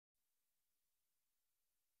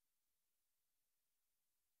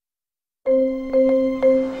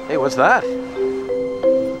Hey, what's that?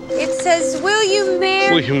 It says, will you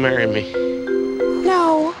marry... Will you marry me?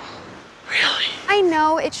 No. Really? I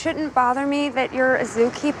know it shouldn't bother me that you're a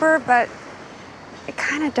zookeeper, but it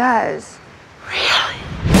kind of does. Really?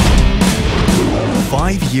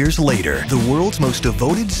 5 years later, the world's most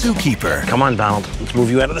devoted zookeeper... Come on, Donald. Let's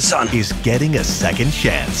move you out of the sun. ...is getting a second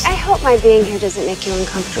chance. I hope my being here doesn't make you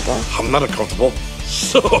uncomfortable. I'm not uncomfortable.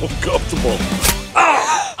 So comfortable.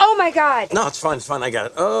 Oh, my God. No, it's fine, I got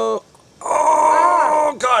it. Oh,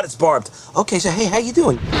 God, it's barbed. Okay, so hey, how you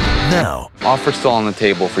doing? Now, Offer's still on the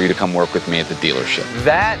table for you to come work with me at the dealership.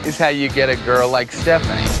 That is how you get a girl like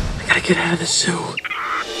Stephanie. I gotta get out of the zoo.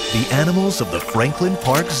 the animals of the Franklin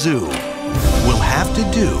Park Zoo will have to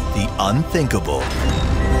do the unthinkable.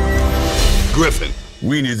 Griffin,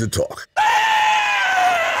 we need to talk.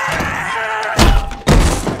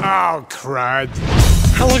 Oh, crud.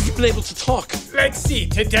 How long have you been able to talk? Let's see,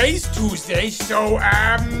 today's Tuesday, so,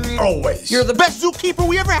 always. You're the best zookeeper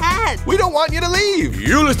we ever had. We don't want you to leave.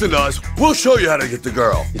 You listen to us. We'll show you how to get the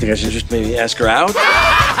girl. You think I should just maybe ask her out?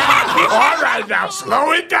 All right, now,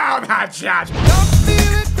 slow it down, hotshot.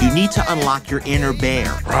 You need to unlock your inner bear.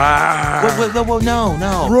 Whoa,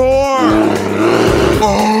 no. Roar!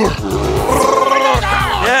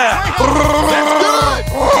 Yeah. That's good.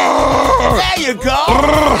 There you go.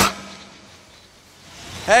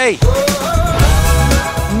 Hey!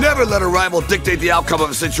 Never let a rival dictate the outcome of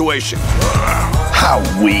a situation. How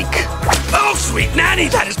weak. Oh, sweet nanny,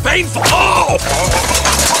 that is painful. Oh!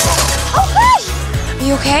 Oh, hey!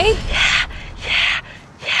 You okay?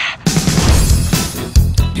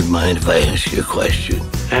 Do you mind if I ask you a question?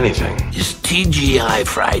 Anything. Is TGI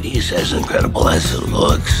Fridays as incredible as it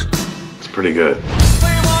looks? It's pretty good.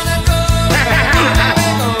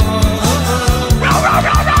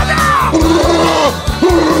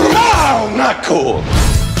 Oh, not cool.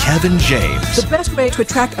 Kevin James. The best way to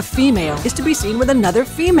attract a female is to be seen with another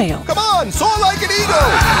female. Come on, soar like an eagle.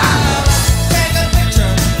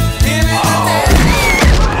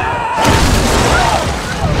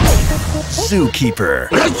 Zookeeper.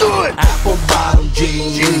 Let's do it. Apple bottom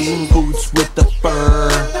jeans, boots with the fur.